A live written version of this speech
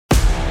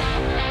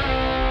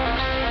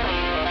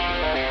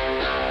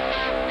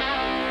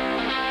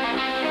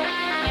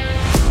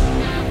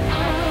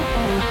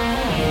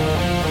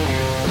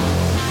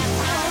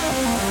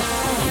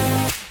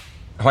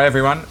Hi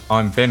everyone,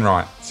 I'm Ben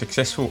Wright,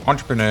 successful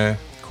entrepreneur,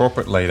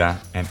 corporate leader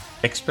and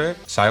expert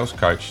sales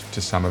coach to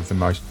some of the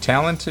most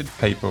talented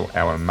people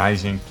our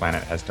amazing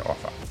planet has to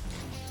offer.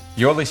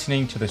 You're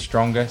listening to the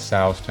Stronger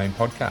Sales Team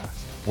podcast,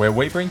 where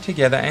we bring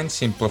together and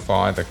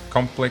simplify the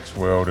complex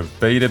world of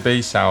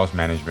B2B sales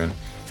management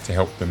to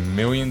help the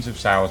millions of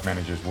sales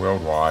managers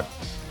worldwide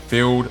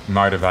build,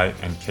 motivate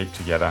and keep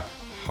together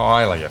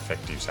highly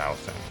effective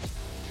sales teams.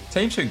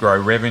 Teams who grow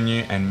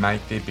revenue and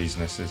make their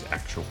businesses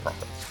actual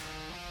profits.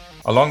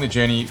 Along the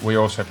journey, we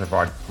also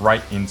provide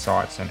great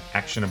insights and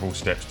actionable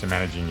steps to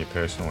managing your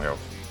personal health.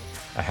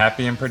 A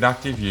happy and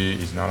productive you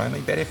is not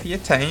only better for your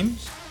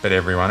teams, but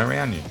everyone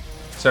around you.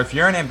 So if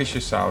you're an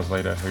ambitious sales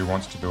leader who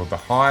wants to build the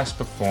highest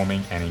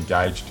performing and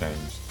engaged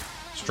teams,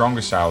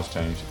 Stronger Sales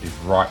Teams is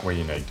right where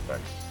you need to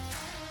be.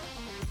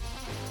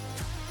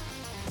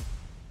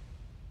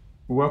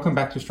 Welcome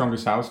back to Stronger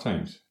Sales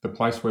Teams, the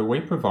place where we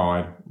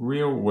provide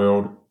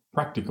real-world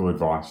practical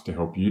advice to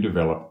help you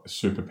develop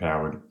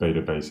superpowered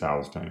B2B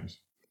sales teams.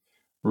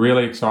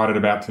 Really excited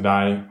about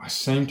today. I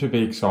seem to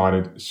be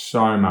excited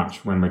so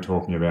much when we're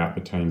talking about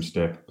the Team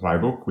Step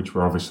playbook, which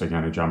we're obviously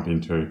going to jump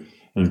into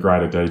in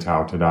greater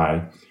detail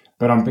today.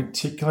 But I'm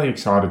particularly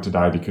excited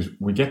today because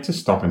we get to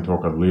stop and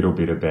talk a little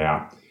bit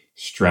about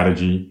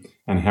strategy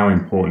and how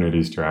important it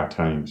is to our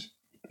teams.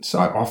 So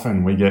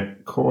often we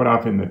get caught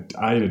up in the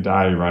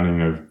day-to-day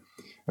running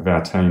of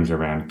our teams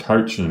around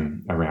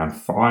coaching, around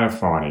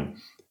firefighting,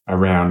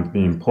 around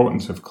the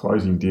importance of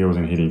closing deals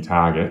and hitting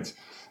targets,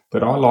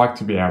 that I like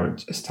to be able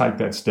to just take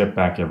that step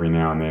back every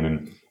now and then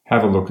and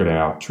have a look at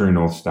our true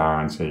North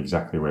Star and see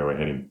exactly where we're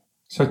heading.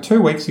 So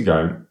 2 weeks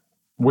ago,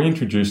 we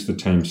introduced the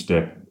Team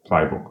Step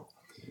playbook.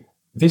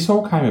 This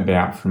all came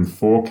about from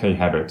 4 key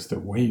habits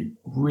that we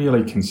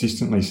really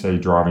consistently see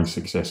driving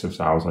success of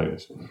sales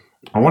leaders.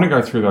 I want to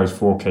go through those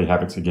 4 key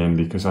habits again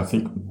because I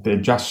think they're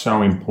just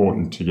so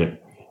important to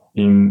get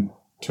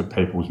into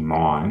people's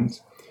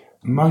minds.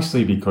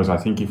 Mostly because I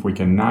think if we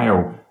can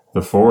nail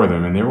the 4 of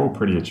them, and they're all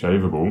pretty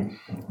achievable,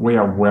 we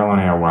are well on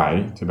our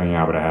way to being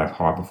able to have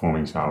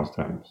high-performing sales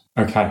teams.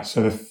 Okay,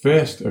 so the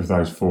first of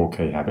those 4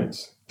 key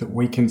habits that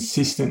we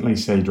consistently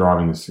see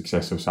driving the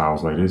success of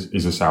sales leaders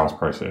is a sales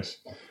process.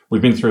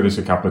 We've been through this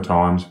a couple of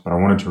times, but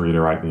I wanted to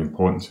reiterate the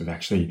importance of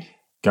actually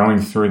going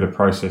through the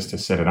process to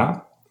set it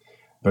up,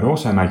 but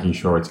also making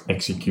sure it's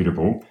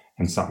executable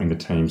and something the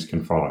teams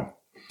can follow.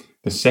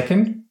 The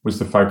second was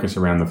the focus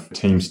around the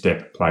Team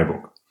Step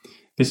playbook.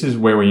 This is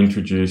where we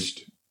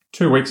introduced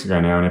 2 weeks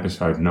ago now in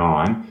episode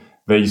 9,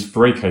 these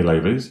 3 key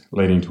levers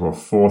leading to a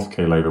 4th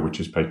key lever, which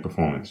is peak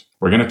performance.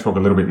 We're going to talk a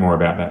little bit more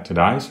about that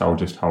today, so I'll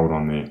just hold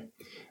on there.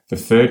 The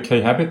third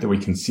key habit that we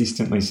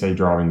consistently see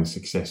driving the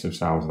success of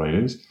sales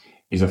leaders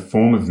is a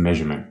form of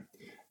measurement.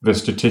 The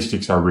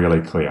statistics are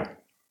really clear.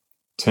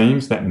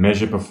 Teams that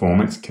measure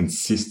performance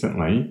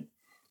consistently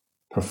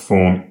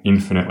perform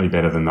infinitely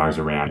better than those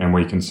around. And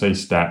we can see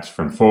stats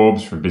from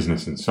Forbes, from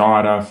Business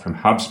Insider, from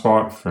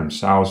HubSpot, from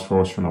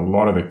Salesforce, from a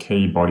lot of the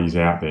key bodies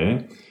out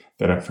there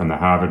that are from the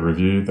Harvard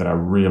Review that are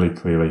really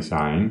clearly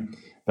saying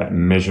that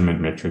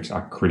measurement metrics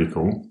are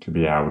critical to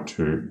be able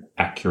to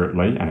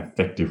accurately and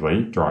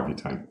effectively drive your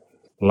team.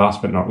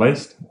 Last but not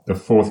least, the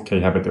 4th key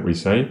habit that we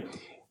see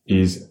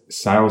is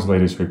sales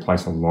leaders who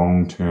place a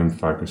long-term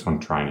focus on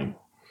training.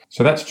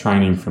 So that's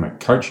training from a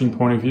coaching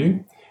point of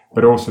view,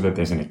 but also that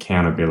there's an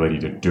accountability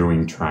to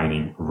doing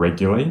training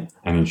regularly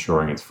and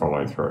ensuring it's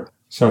followed through.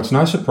 So it's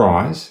no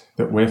surprise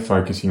that we're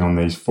focusing on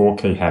these 4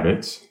 key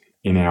habits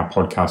in our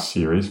podcast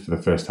series for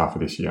the first half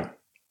of this year.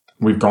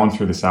 We've gone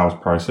through the sales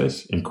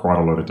process in quite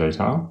a lot of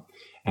detail,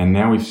 and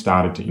now we've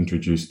started to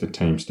introduce the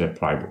Team Step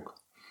playbook.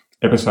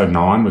 Episode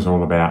 9 was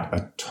all about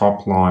a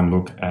top-line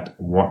look at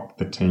what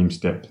the Team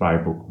Step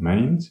playbook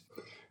means.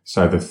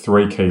 So the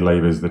 3 key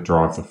levers that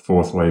drive the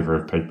 4th lever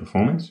of peak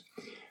performance.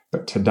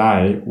 But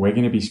today, we're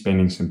going to be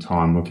spending some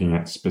time looking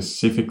at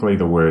specifically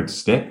the word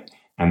step,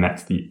 and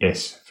that's the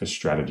S for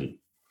strategy.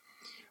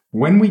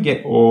 When we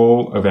get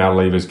all of our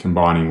levers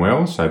combining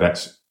well, so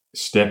that's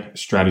step,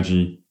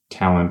 strategy,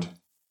 talent,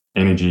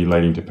 energy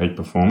leading to peak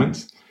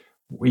performance,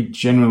 we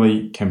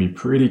generally can be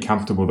pretty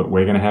comfortable that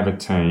we're going to have a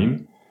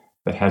team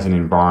that has an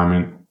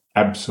environment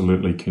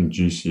absolutely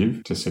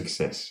conducive to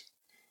success.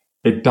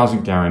 It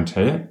doesn't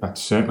guarantee it, but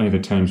certainly the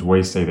teams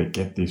we see that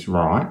get this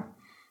right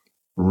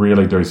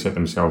really do set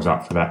themselves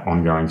up for that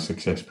ongoing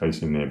success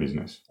piece in their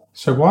business.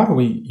 So why do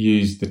we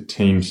use the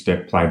Team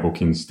Step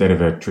playbook instead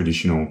of a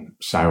traditional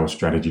sales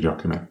strategy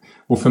document?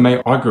 Well, for me,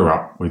 I grew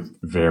up with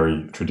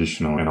very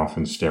traditional and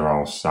often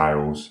sterile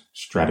sales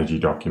strategy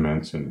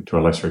documents and to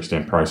a lesser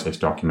extent process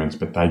documents,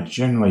 but they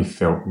generally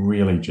felt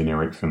really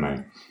generic for me.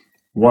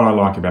 What I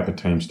like about the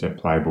Team Step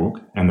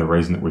playbook and the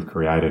reason that we've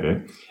created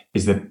it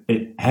is that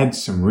it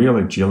adds some real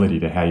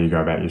agility to how you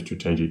go about your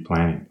strategic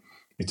planning.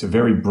 It's a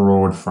very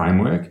broad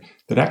framework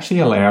that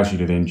actually allows you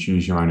to then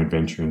choose your own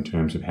adventure in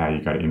terms of how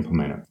you go to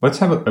implement it. Let's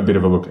have a bit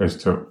of a look as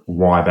to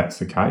why that's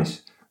the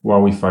case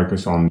while we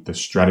focus on the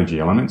strategy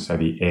elements, so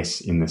the S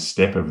in the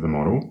step of the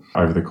model,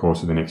 over the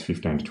course of the next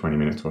 15 to 20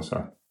 minutes or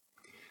so.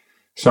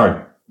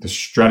 So the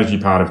strategy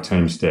part of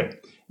Team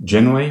Step.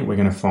 Generally, we're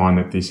going to find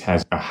that this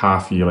has a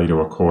half-yearly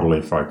to a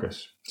quarterly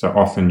focus. So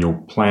often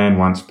you'll plan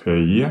once per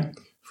year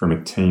from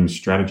a team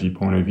strategy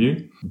point of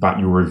view, but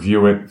you'll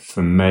review it.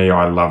 For me,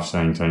 I love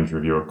seeing teams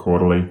review it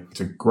quarterly. It's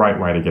a great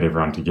way to get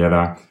everyone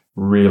together.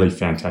 Really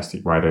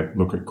fantastic way to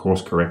look at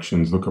course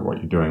corrections, look at what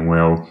you're doing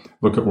well,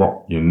 look at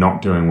what you're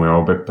not doing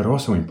well, but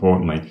also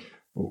importantly,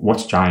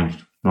 what's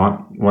changed, right?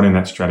 What in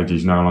that strategy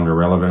is no longer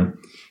relevant.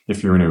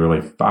 If you're in a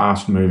really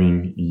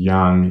fast-moving,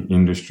 young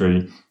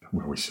industry,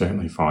 well, we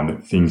certainly find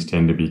that things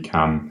tend to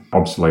become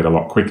obsolete a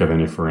lot quicker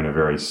than if we're in a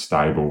very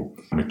stable,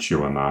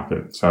 mature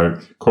market. So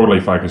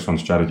quarterly focus on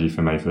strategy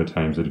for me for the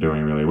teams that are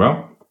doing really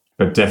well.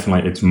 But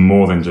definitely it's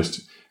more than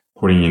just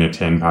putting in a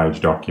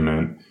 10-page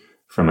document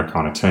from a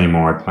kind of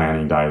team-wide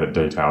planning day that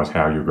details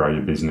how you grow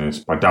your business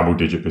by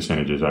double-digit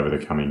percentages over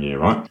the coming year,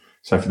 right?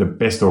 So for the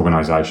best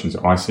organizations,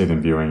 I see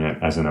them viewing it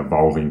as an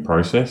evolving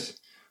process,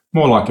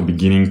 more like a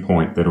beginning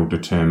point that'll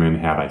determine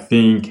how they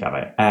think, how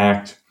they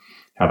act,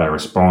 how they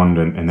respond,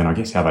 and then I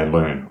guess how they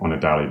learn on a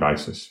daily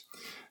basis.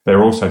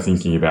 They're also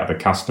thinking about the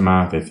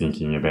customer. They're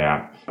thinking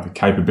about the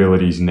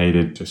capabilities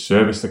needed to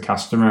service the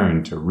customer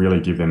and to really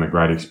give them a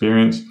great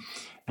experience.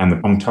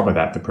 And on top of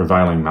that, the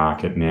prevailing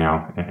market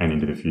now and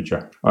into the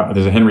future.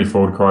 There's a Henry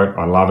Ford quote.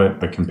 I love it.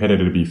 The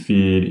competitor to be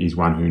feared is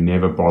one who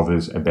never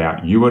bothers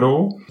about you at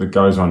all, but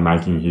goes on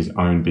making his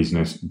own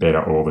business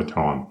better all the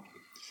time.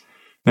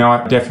 Now,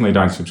 I definitely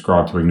don't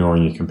subscribe to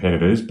ignoring your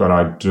competitors, but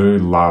I do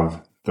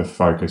love the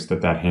focus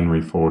that Henry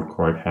Ford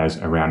quote has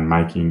around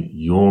making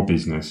your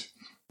business,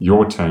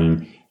 your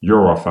team,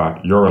 your offer,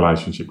 your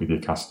relationship with your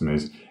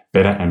customers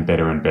better and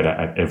better and better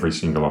at every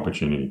single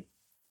opportunity.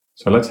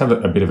 So let's have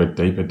a bit of a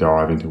deeper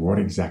dive into what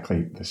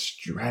exactly the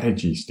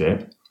strategy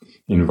step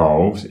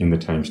involves in the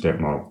team step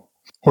model.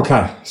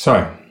 Okay,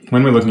 so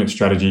when we're looking at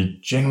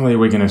strategy, generally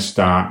we're going to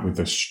start with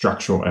the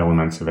structural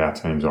elements of our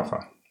team's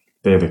offer.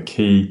 They're the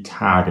key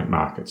target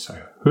markets. So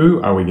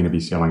who are we going to be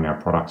selling our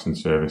products and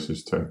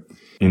services to?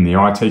 In the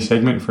IT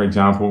segment, for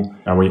example,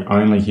 are we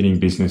only hitting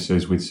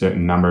businesses with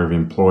certain number of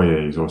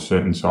employees or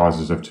certain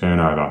sizes of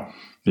turnover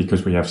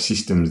because we have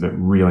systems that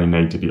really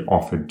need to be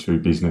offered to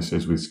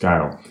businesses with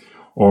scale?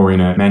 Or in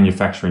a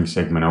manufacturing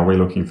segment, are we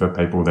looking for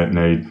people that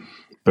need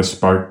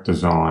bespoke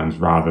designs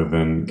rather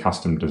than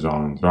custom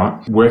designs,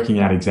 right? Working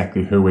out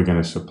exactly who we're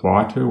going to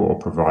supply to or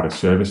provide a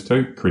service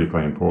to,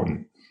 critically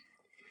important.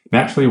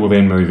 Naturally, we'll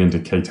then move into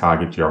key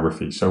target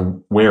geography.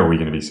 So where are we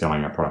going to be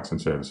selling our products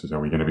and services? Are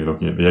we going to be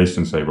looking at the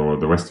Eastern Seaboard,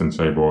 the Western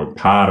Seaboard,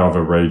 part of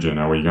a region?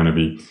 Are we going to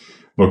be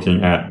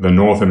looking at the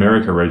North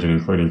America region,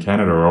 including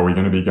Canada? Or are we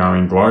going to be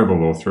going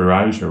global or through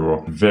Asia?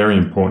 Or very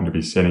important to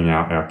be setting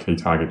out our key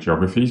target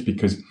geographies,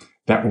 because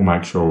that will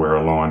make sure we're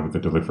aligned with the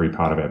delivery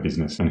part of our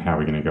business and how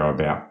we're going to go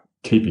about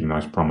keeping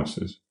those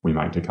promises we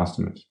make to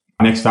customers.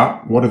 Next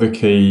up, what are the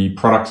key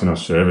products and or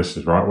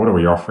services, right? What are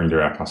we offering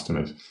to our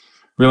customers?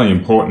 Really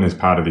important as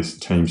part of this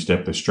team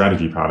step, the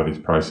strategy part of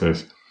this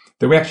process,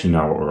 that we actually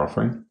know what we're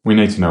offering. We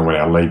need to know what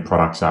our lead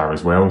products are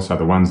as well. So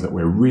the ones that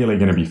we're really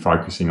going to be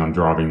focusing on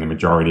driving the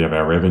majority of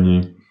our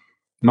revenue.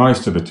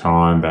 Most of the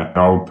time, that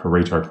old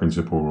Pareto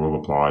principle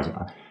rule applies.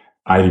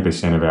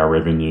 80% of our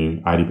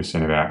revenue,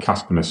 80% of our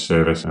customer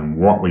service and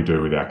what we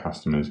do with our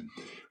customers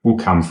will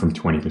come from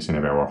 20%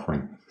 of our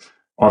offering.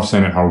 I've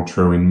seen it hold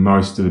true in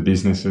most of the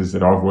businesses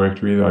that I've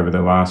worked with over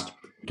the last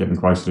getting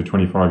closer to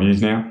 25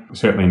 years now.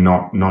 Certainly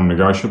not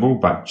non-negotiable,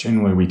 but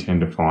generally we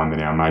tend to find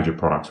that our major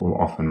products will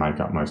often make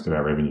up most of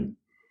our revenue.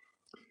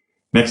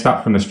 Next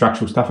up from the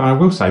structural stuff, and I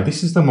will say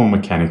this is the more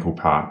mechanical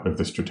part of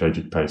the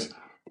strategic piece.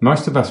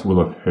 Most of us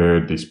will have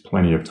heard this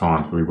plenty of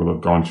times. We will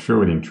have gone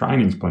through it in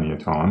trainings plenty of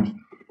times.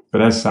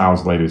 But as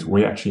sales leaders,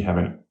 we actually have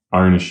an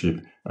ownership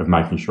of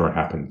making sure it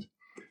happens.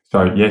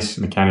 So yes,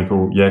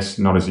 mechanical, yes,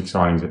 not as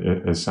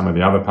exciting as some of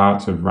the other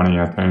parts of running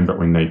our team, but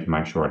we need to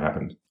make sure it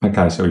happens.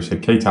 Okay, so we've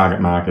said key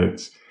target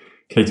markets,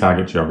 key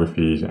target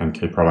geographies, and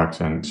key products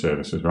and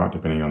services, right,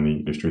 depending on the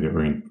industry that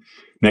we're in.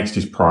 Next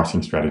is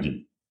pricing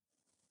strategy.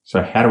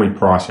 So how do we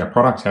price our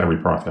products? How do we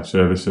price our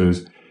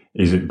services?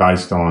 Is it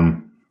based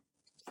on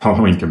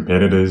following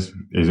competitors?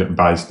 Is it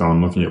based on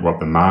looking at what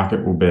the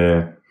market will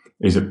bear?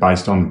 Is it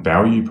based on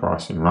value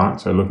pricing, right?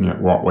 So looking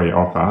at what we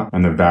offer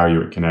and the value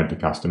it can add to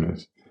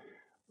customers.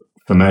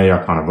 For me,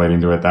 I kind of led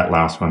into it, that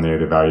last one there,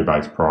 the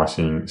value-based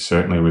pricing,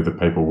 certainly with the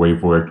people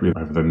we've worked with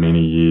over the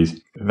many years,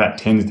 that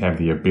tends to have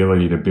the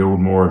ability to build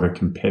more of a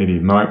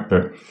competitive moat.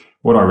 But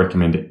what I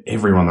recommend to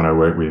everyone that I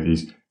work with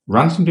is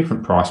run some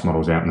different price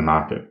models out in the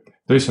market.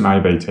 Do some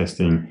A/B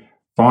testing,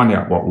 find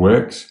out what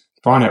works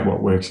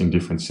in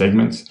different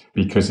segments,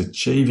 because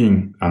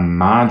achieving a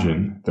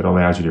margin that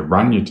allows you to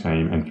run your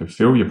team and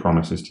fulfill your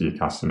promises to your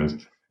customers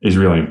is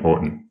really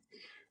important.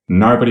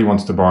 Nobody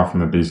wants to buy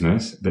from a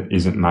business that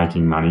isn't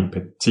making money,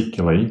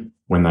 particularly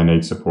when they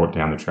need support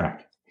down the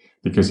track.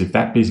 Because if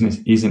that business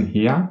isn't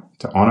here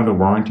to honour the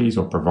warranties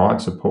or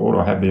provide support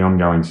or have the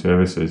ongoing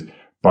services,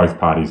 both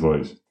parties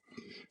lose.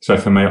 So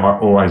for me, I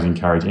always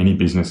encourage any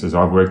businesses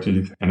I've worked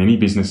with and any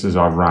businesses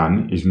I've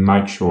run is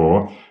make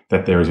sure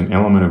that there is an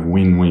element of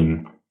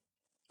win-win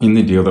in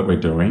the deal that we're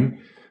doing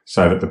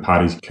so that the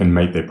parties can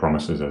meet their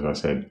promises, as I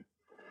said.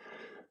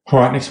 All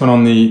right, next one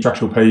on the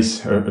structural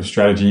piece of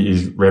strategy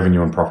is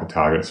revenue and profit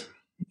targets.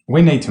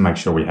 We need to make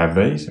sure we have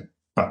these,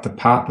 but the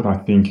part that I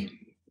think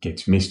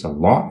gets missed a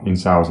lot in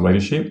sales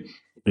leadership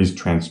is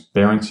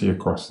transparency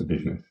across the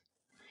business.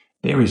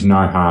 There is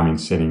no harm in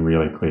setting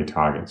really clear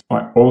targets.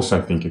 I also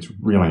think it's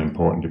really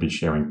important to be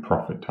sharing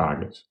profit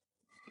targets.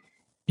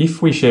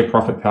 If we share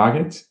profit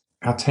targets,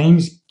 our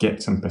teams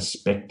get some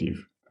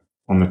perspective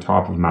on the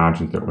type of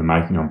margins that we're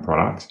making on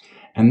products,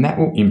 and that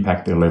will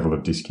impact their level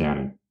of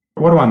discounting.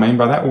 What do I mean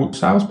by that? Well,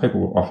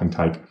 salespeople will often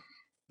take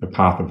the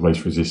path of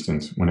least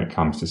resistance when it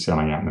comes to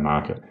selling out in the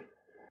market.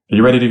 Are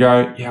you ready to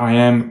go? Yeah, I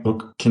am.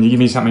 Look, can you give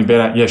me something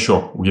better? Yeah,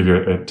 sure. We'll give you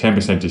a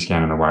 10%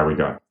 discount and away we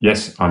go.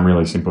 Yes, I'm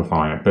really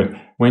simplifying it. But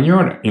when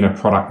you're in a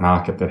product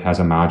market that has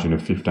a margin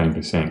of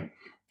 15%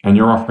 and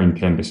you're offering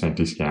 10%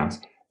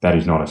 discounts, that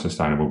is not a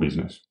sustainable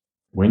business.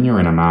 When you're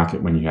in a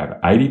market when you have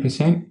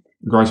 80%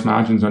 gross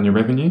margins on your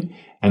revenue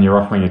and you're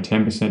offering a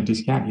 10%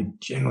 discount, you're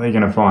generally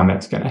going to find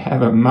that's going to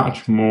have a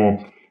much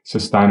more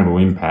sustainable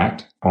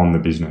impact on the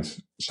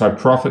business. So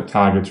profit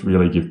targets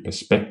really give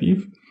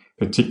perspective,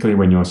 particularly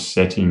when you're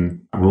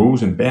setting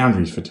rules and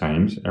boundaries for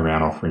teams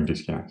around offering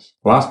discounts.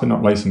 Last but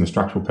not least in the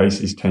structural piece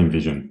is team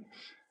vision.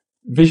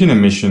 Vision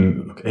and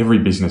mission, look, every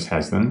business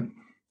has them.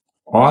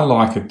 I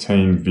like a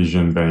team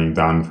vision being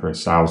done for a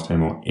sales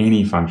team or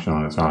any function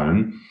on its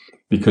own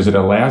because it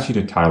allows you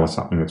to tailor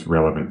something that's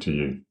relevant to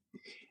you.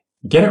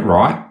 Get it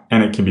right,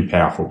 and it can be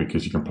powerful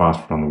because you can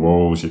plaster it on the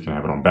walls, you can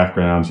have it on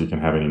backgrounds, you can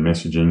have it in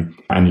messaging,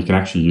 and you can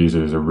actually use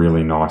it as a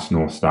really nice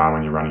North Star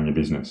when you're running your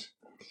business.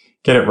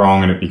 Get it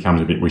wrong and it becomes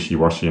a bit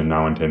wishy-washy and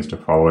no one tends to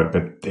follow it,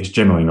 but there's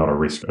generally not a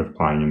risk of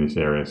playing in this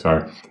area.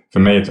 So for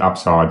me, it's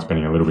upside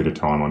spending a little bit of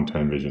time on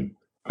team vision.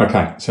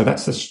 Okay, so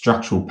that's the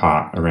structural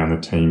part around the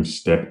team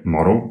step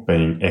model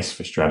being S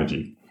for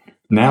strategy.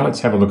 Now let's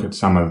have a look at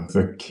some of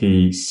the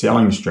key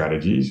selling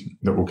strategies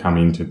that will come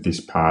into this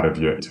part of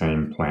your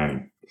team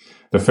planning.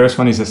 The first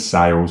one is a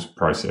sales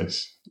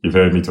process. You've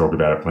heard me talk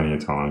about it plenty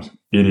of times.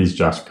 It is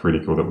just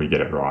critical that we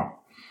get it right.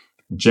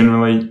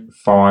 Generally,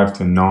 5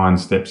 to 9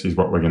 steps is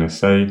what we're going to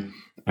see,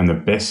 and the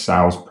best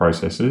sales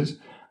processes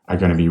are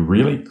going to be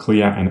really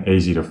clear and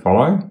easy to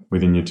follow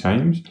within your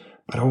teams,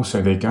 but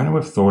also they're going to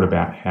have thought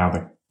about how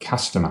the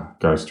customer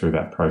goes through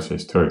that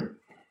process too.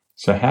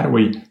 So how do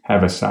we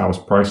have a sales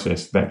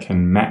process that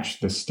can match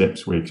the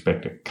steps we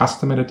expect a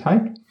customer to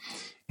take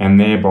and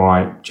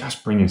thereby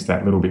just bring us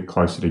that little bit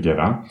closer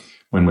together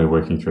when we're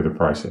working through the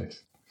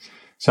process?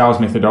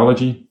 Sales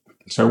methodology.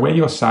 So where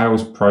your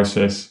sales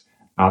process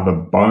are the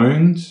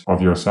bones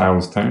of your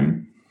sales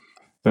team,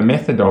 the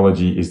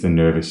methodology is the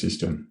nervous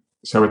system.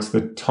 So it's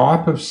the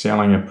type of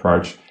selling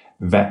approach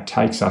that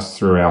takes us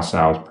through our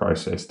sales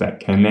process, that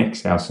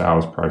connects our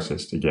sales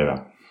process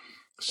together.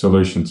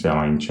 Solution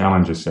selling,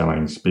 challenger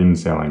selling, spin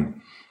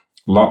selling,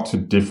 lots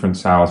of different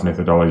sales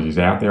methodologies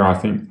out there. I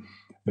think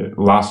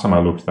last time I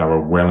looked, they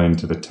were well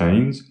into the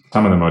teens.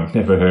 Some of them I'd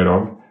never heard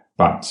of,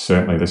 but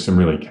certainly there's some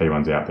really key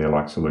ones out there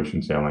like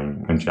solution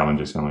selling, and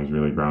challenger selling is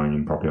really growing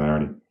in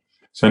popularity.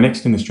 So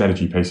next in the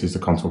strategy piece is the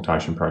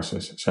consultation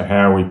process. So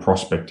how are we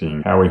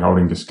prospecting? How are we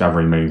holding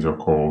discovery meetings or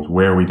calls?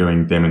 Where are we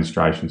doing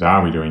demonstrations?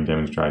 Are we doing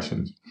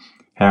demonstrations?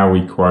 How are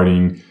we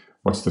quoting?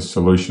 What's the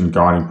solution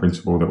guiding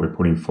principle that we're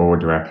putting forward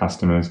to our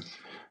customers?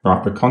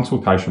 Right, the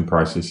consultation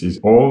process is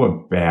all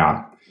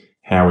about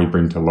how we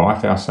bring to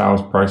life our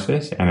sales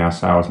process and our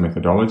sales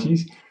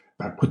methodologies,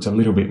 but puts a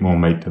little bit more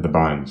meat to the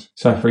bones.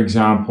 So for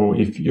example,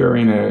 if you're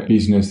in a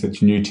business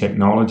that's new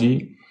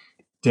technology,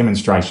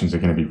 demonstrations are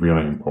going to be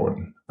really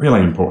important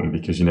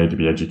because you need to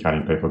be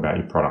educating people about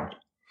your product.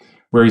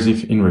 Whereas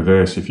if in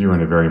reverse, if you're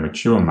in a very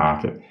mature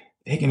market,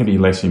 they're going to be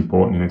less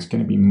important and it's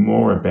going to be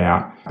more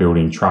about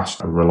building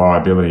trust,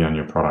 reliability on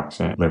your products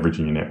and leveraging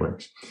your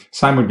networks.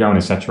 Same would go in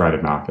a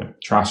saturated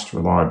market. Trust,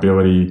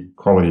 reliability,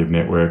 quality of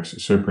networks are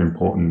super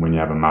important when you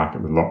have a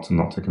market with lots and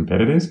lots of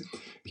competitors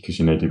because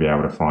you need to be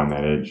able to find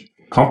that edge.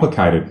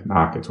 Complicated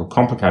markets or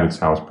complicated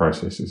sales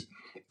processes,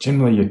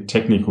 generally your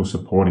technical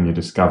support and your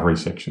discovery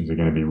sections are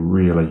going to be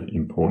really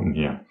important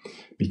here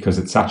because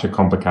it's such a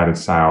complicated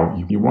sale.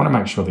 You want to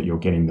make sure that you're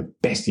getting the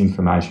best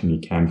information you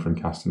can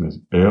from customers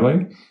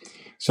early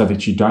so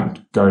that you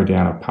don't go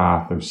down a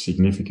path of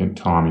significant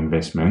time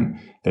investment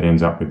that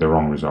ends up with the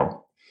wrong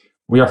result.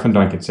 We often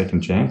don't get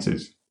second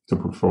chances to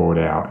put forward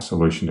our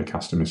solution to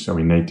customers, so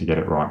we need to get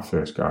it right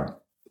first go.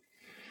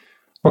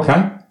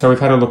 Okay, so we've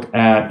had a look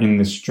at, in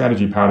the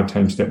strategy part of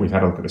Team Step, we've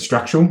had a look at the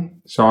structural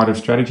side of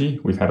strategy.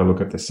 We've had a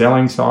look at the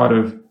selling side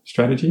of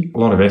strategy, a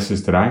lot of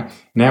S's today.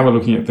 Now we're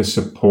looking at the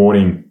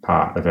supporting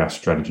part of our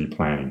strategy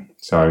planning.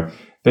 So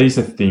these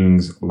are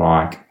things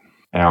like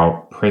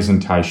our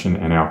presentation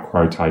and our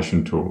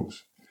quotation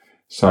tools.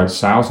 So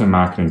sales and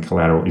marketing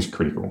collateral is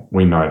critical.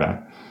 We know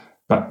that.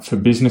 But for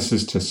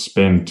businesses to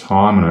spend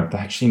time on it, they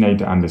actually need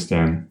to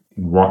understand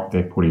what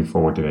they're putting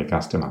forward to their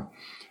customer.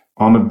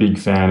 I'm a big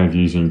fan of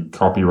using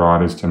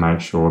copywriters to make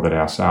sure that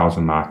our sales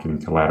and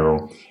marketing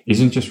collateral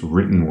isn't just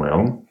written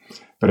well,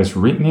 but it's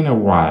written in a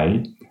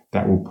way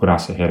that will put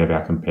us ahead of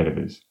our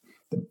competitors.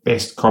 the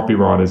best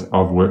copywriters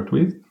I've worked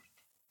with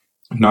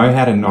know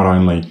how to not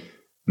only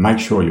make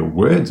sure your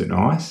words are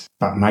nice,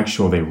 but make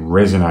sure they're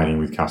resonating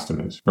with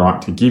customers,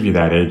 right? To give you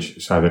that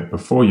edge so that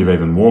before you've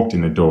even walked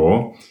in the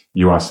door,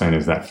 you are seen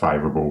as that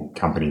favourable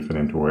company for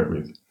them to work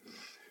with.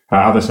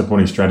 Other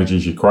supporting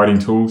strategies, your quoting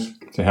tools.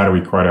 So how do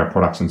we quote our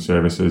products and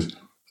services?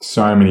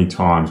 So many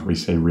times we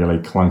see really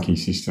clunky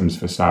systems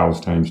for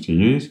sales teams to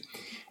use,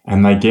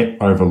 and they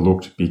get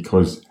overlooked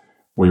because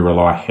we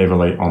rely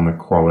heavily on the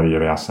quality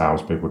of our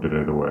salespeople to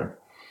do the work.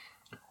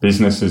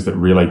 Businesses that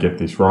really get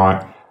this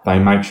right, they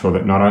make sure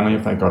that not only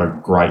have they got a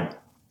great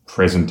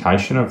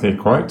presentation of their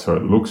quote, so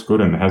it looks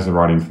good and has the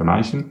right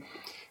information,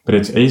 but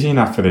it's easy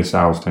enough for their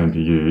sales team to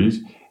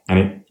use, and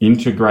it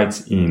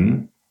integrates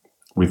in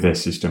with their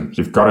systems.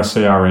 You've got a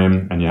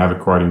CRM and you have a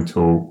quoting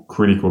tool,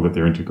 critical that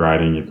they're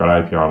integrating, you've got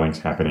API links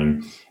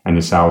happening, and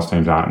your sales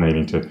teams aren't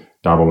needing to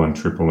double and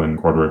triple and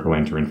quadruple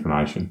enter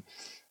information.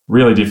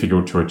 Really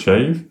difficult to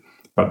achieve,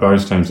 but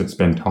those teams that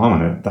spend time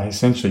on it, they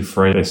essentially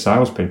free their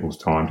salespeople's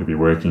time to be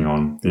working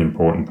on the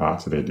important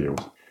parts of their deals.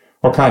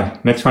 Okay,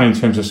 next one in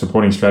terms of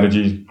supporting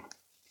strategies,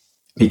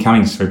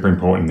 becoming super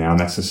important now, and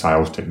that's the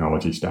sales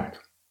technology stack.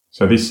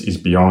 So this is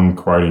beyond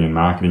quoting and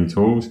marketing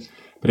tools,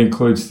 but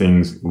includes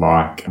things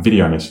like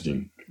video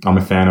messaging. I'm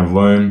a fan of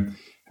Loom.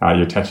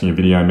 You're attaching a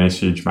video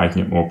message,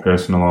 making it more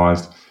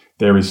personalized.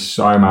 There is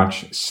so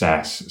much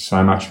SaaS,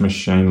 so much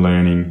machine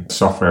learning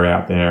software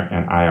out there,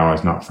 and AI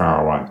is not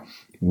far away.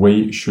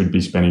 We should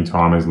be spending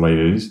time as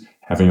leaders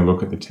having a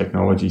look at the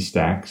technology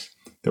stacks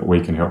that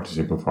we can help to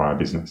simplify our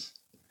business.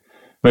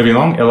 Moving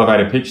along,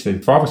 elevator pitch.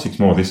 There's 5 or 6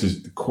 more. This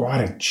is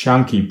quite a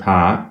chunky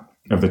part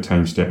of the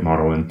team step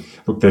model. And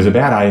look, there's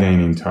about 18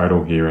 in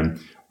total here, and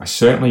I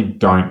certainly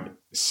don't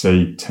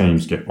see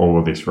teams get all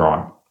of this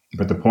right.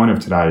 But the point of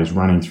today is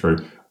running through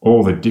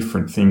all the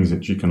different things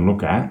that you can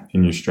look at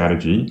in your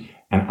strategy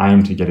and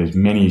aim to get as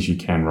many as you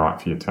can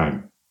right for your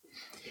team.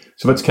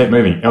 So let's keep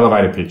moving.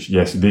 Elevator pitch.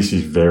 Yes, this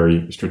is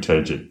very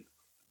strategic.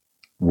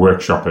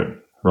 Workshop it,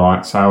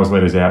 right? Sales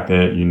leaders out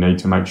there, you need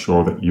to make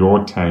sure that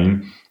your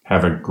team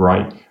have a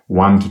great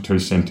 1 to 2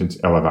 sentence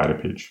elevator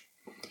pitch.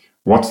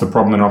 What's the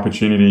problem and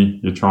opportunity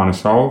you're trying to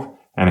solve,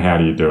 and how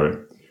do you do it?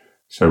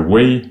 So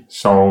we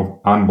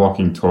solve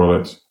unblocking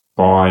toilets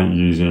by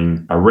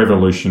using a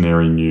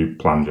revolutionary new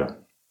plunger.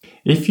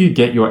 If you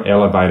get your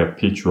elevator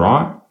pitch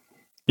right,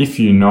 if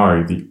you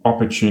know the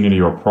opportunity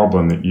or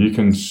problem that you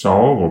can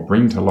solve or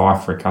bring to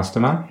life for a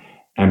customer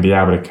and be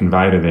able to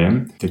convey to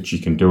them that you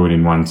can do it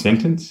in 1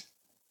 sentence,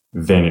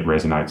 then it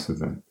resonates with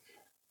them.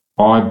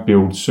 I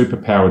build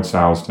superpowered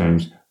sales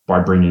teams by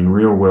bringing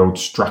real world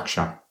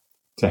structure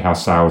to how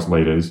sales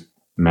leaders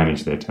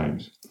manage their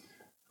teams.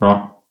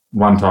 Right?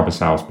 One type of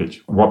sales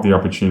pitch, what the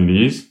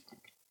opportunity is.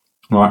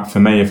 Right? For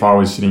me, if I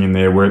was sitting in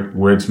there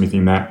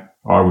wordsmithing that,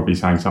 I would be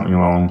saying something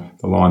along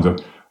the lines of,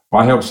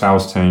 I help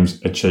sales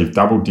teams achieve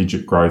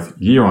double-digit growth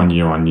year on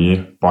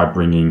year by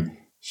bringing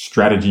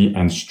strategy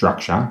and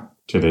structure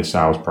to their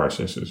sales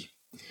processes.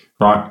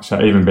 Right?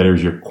 So even better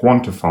is you're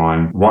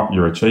quantifying what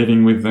you're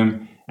achieving with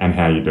them and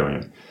how you're doing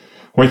it.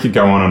 We could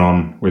go on and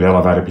on with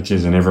elevator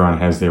pitches, and everyone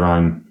has their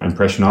own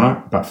impression on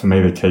it. But for me,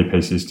 the key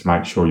piece is to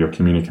make sure you're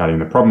communicating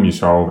the problem you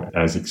solve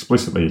as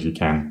explicitly as you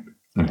can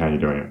and how you're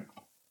doing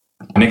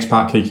it. The next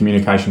part, key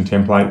communication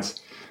templates.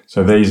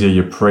 So these are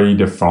your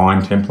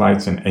predefined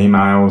templates and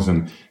emails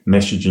and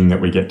messaging that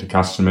we get to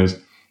customers.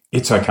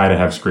 It's okay to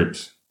have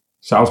scripts.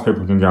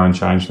 Salespeople can go and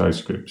change those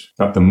scripts,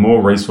 but the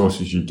more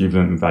resources you give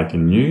them that they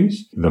can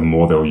use, the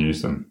more they'll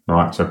use them,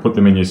 right? So put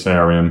them in your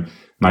CRM,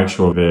 make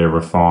sure they're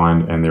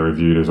refined and they're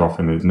reviewed as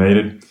often as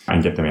needed,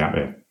 and get them out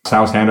there.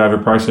 Sales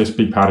handover process,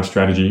 big part of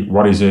strategy.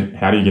 What is it?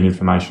 How do you get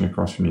information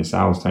across from your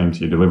sales team to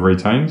your delivery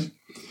teams,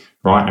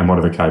 right? And what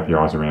are the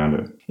KPIs around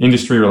it?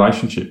 Industry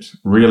relationships.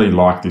 Really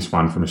like this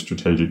one from a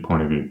strategic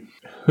point of view.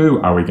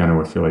 Who are we going to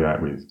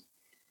affiliate with?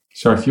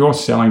 So if you're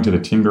selling to the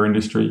timber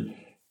industry,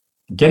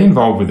 get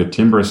involved with the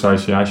Timber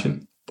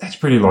Association. That's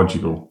pretty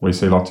logical. We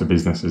see lots of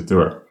businesses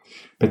do it.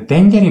 But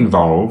then get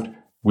involved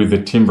with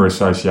the Timber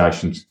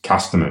Association's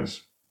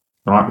customers,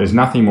 right? There's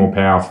nothing more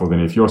powerful than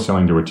if you're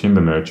selling to a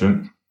timber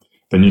merchant,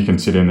 then you can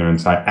sit in there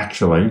and say,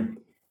 actually,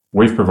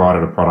 we've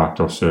provided a product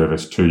or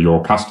service to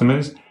your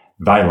customers.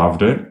 They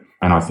loved it.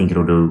 And I think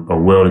it'll do a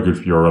world of good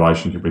for your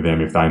relationship with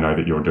them if they know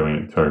that you're doing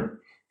it too,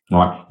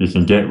 right? You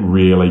can get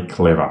really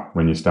clever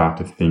when you start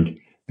to think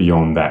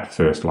beyond that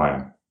first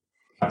layer.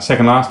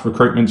 Second last,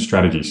 recruitment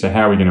strategy. So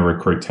how are we going to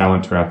recruit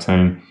talent to our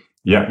team?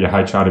 Yeah, your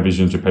HR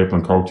divisions, your people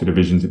and culture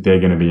divisions, they're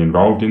going to be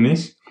involved in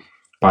this.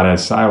 But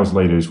as sales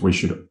leaders, we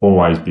should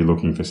always be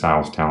looking for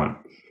sales talent.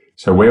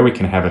 So where we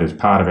can have it as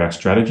part of our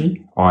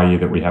strategy, i.e.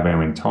 that we have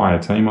our entire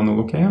team on the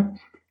lookout,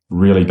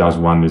 really does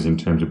wonders in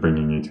terms of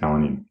bringing new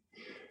talent in.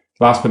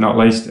 Last but not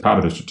least, part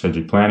of the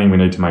strategic planning, we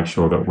need to make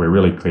sure that we're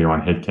really clear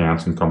on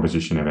headcounts and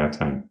composition of our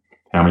team.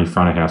 How many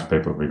front of house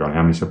people have we got?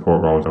 How many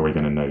support roles are we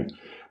going to need?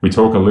 We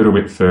talk a little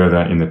bit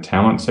further in the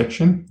talent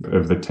section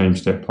of the Team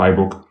Step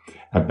playbook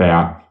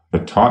about the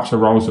types of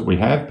roles that we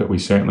have, but we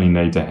certainly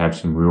need to have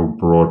some real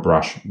broad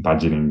brush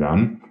budgeting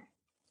done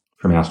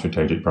from our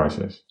strategic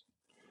process.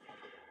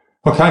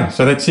 Okay,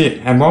 so that's it.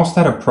 And whilst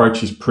that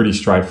approach is pretty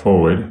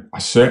straightforward, I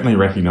certainly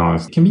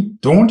recognise it can be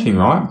daunting,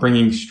 right?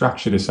 Bringing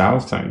structure to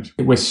sales teams.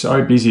 We're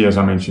so busy, as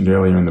I mentioned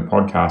earlier in the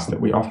podcast,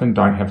 that we often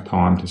don't have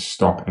time to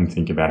stop and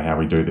think about how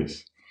we do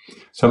this.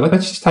 So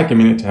let's just take a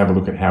minute to have a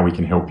look at how we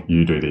can help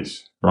you do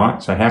this, right?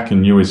 So how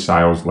can you as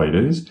sales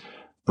leaders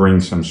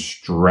bring some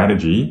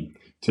strategy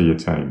to your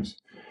teams?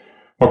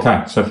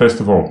 Okay, so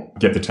first of all,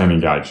 get the team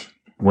engaged.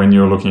 When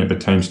you're looking at the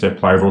team step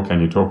playbook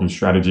and you're talking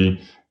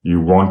strategy, you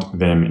want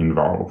them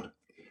involved.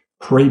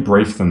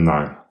 Pre-brief them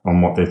though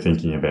on what they're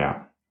thinking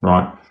about,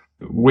 right?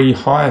 We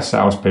hire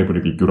salespeople to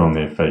be good on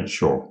their feet,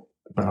 sure,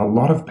 but a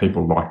lot of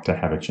people like to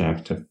have a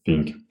chance to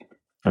think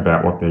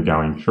about what they're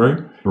going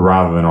through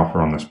rather than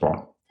offer on the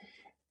spot.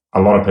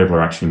 A lot of people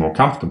are actually more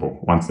comfortable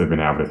once they've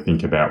been able to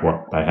think about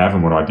what they have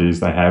and what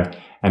ideas they have,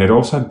 and it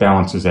also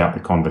balances out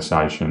the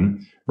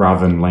conversation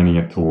rather than leaning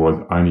it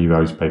towards only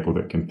those people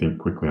that can think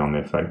quickly on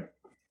their feet.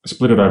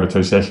 Split it over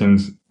 2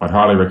 sessions. I'd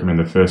highly recommend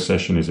the first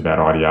session is about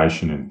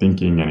ideation and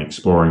thinking and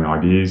exploring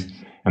ideas,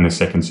 and the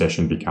second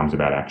session becomes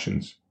about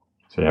actions.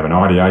 So you have an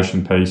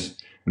ideation piece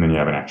and then you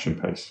have an action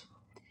piece.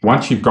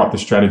 Once you've got the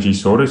strategy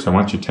sorted, so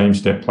once your team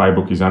step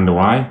playbook is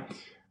underway,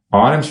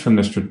 items from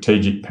the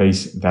strategic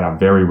piece that are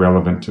very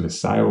relevant to the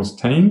sales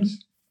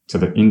teams, to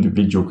the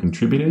individual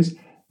contributors,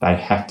 they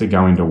have to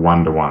go into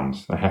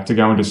one-to-ones. They have to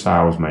go into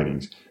sales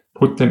meetings.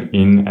 Put them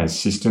in as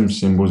systems,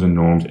 symbols and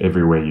norms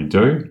everywhere you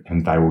do,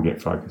 and they will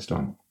get focused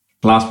on.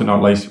 Last but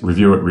not least,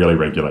 review it really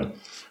regularly.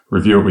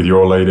 Review it with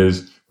your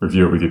leaders,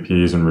 review it with your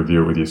peers, and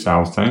review it with your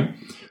sales team,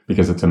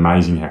 because it's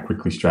amazing how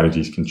quickly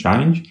strategies can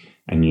change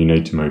and you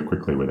need to move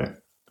quickly with it.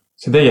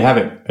 So there you have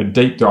it, a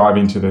deep dive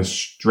into the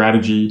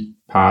strategy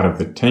part of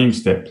the team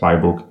step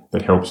playbook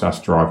that helps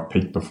us drive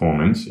peak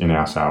performance in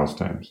our sales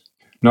teams.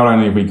 Not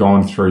only have we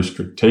gone through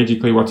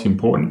strategically what's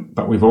important,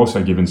 but we've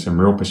also given some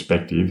real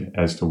perspective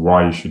as to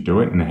why you should do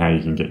it and how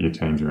you can get your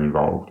teams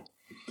involved.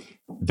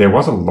 There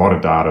was a lot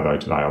of data though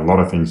today, a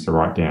lot of things to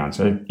write down.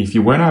 So if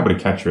you weren't able to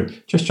capture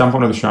it, just jump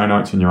onto the show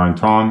notes in your own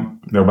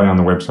time. They'll be on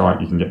the website.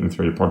 You can get them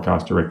through your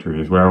podcast directory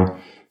as well,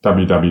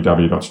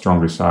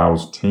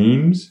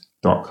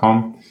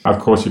 www.strongersalesteams.com. Of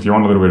course, if you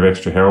want a little bit of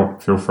extra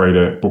help, feel free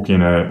to book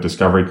in a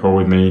discovery call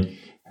with me.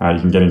 You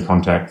can get in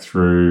contact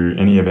through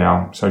any of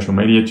our social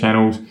media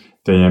channels.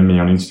 DM me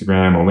on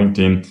Instagram or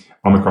LinkedIn.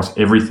 I'm across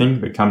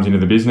everything that comes into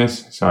the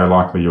business, so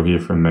likely you'll hear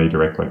from me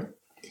directly.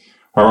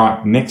 All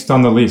right, next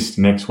on the list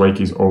next week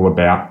is all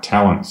about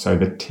talent, so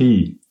the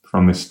T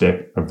from the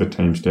step of the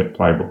team step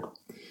playbook.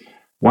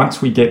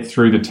 Once we get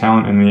through the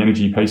talent and the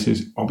energy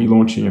pieces, I'll be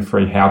launching a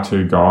free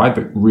how-to guide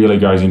that really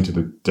goes into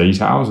the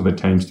details of the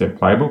team step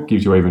playbook,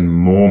 gives you even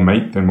more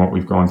meat than what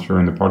we've gone through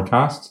in the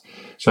podcasts.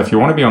 So if you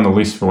want to be on the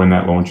list for when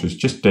that launches,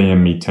 just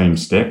DM me Team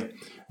Step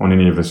on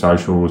any of the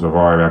socials or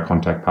via our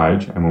contact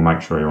page, and we'll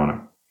make sure you're on it.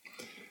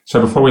 So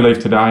before we leave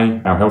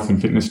today, our health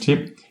and fitness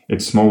tip,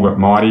 it's small but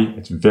mighty.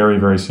 It's very,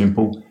 very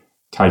simple,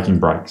 taking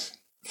breaks.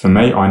 For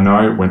me, I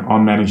know when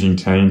I'm managing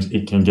teams,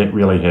 it can get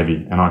really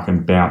heavy and I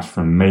can bounce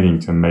from meeting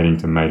to meeting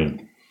to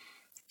meeting.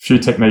 Few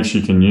techniques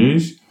you can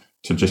use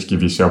to just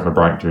give yourself a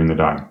break during the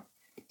day.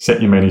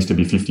 Set your meetings to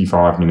be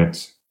 55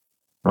 minutes,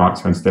 right?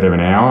 So instead of an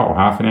hour or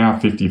half an hour,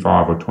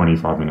 55 or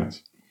 25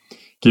 minutes.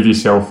 Give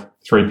yourself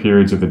 3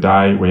 periods of the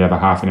day where you have a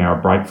half an hour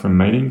break from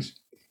meetings.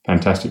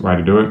 Fantastic way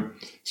to do it.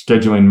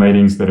 Schedule in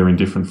meetings that are in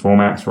different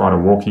formats, right? A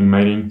walking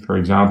meeting, for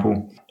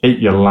example. Eat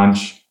your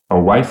lunch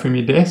away from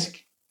your desk.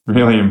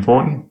 Really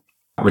important.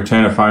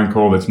 Return a phone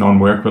call that's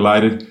non-work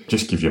related.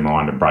 Just give your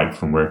mind a break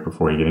from work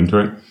before you get into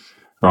it,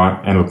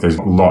 right? And look, there's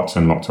lots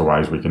and lots of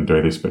ways we can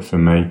do this, but for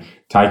me,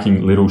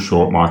 taking little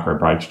short micro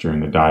breaks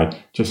during the day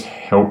just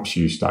helps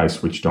you stay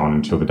switched on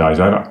until the day's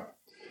over.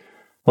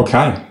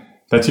 Okay,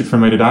 that's it from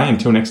me today.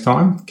 Until next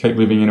time, keep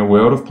living in a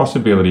world of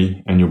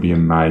possibility and you'll be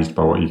amazed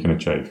by what you can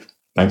achieve.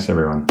 Thanks,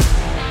 everyone.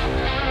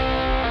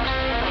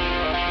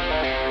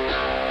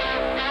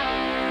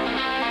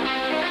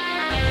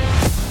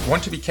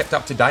 Want to be kept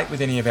up to date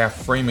with any of our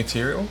free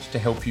materials to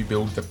help you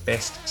build the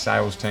best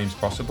sales teams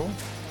possible?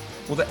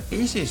 Well, the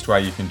easiest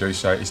way you can do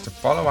so is to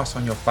follow us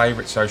on your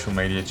favourite social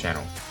media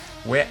channel.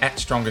 We're at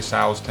Stronger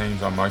Sales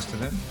Teams on most of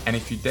them, and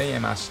if you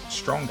DM us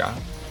Stronger,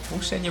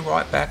 we'll send you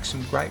right back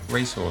some great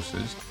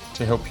resources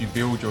to help you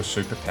build your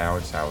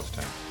superpowered sales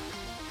team.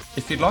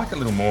 If you'd like a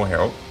little more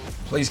help,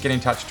 please get in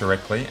touch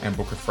directly and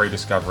book a free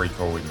discovery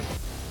call with me.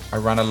 I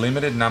run a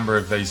limited number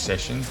of these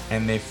sessions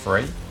and they're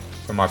free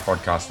for my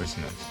podcast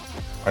listeners.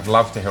 I'd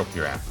love to help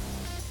you out.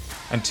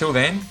 Until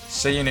then,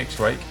 see you next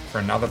week for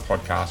another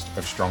podcast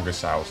of Stronger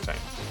Sales Teams.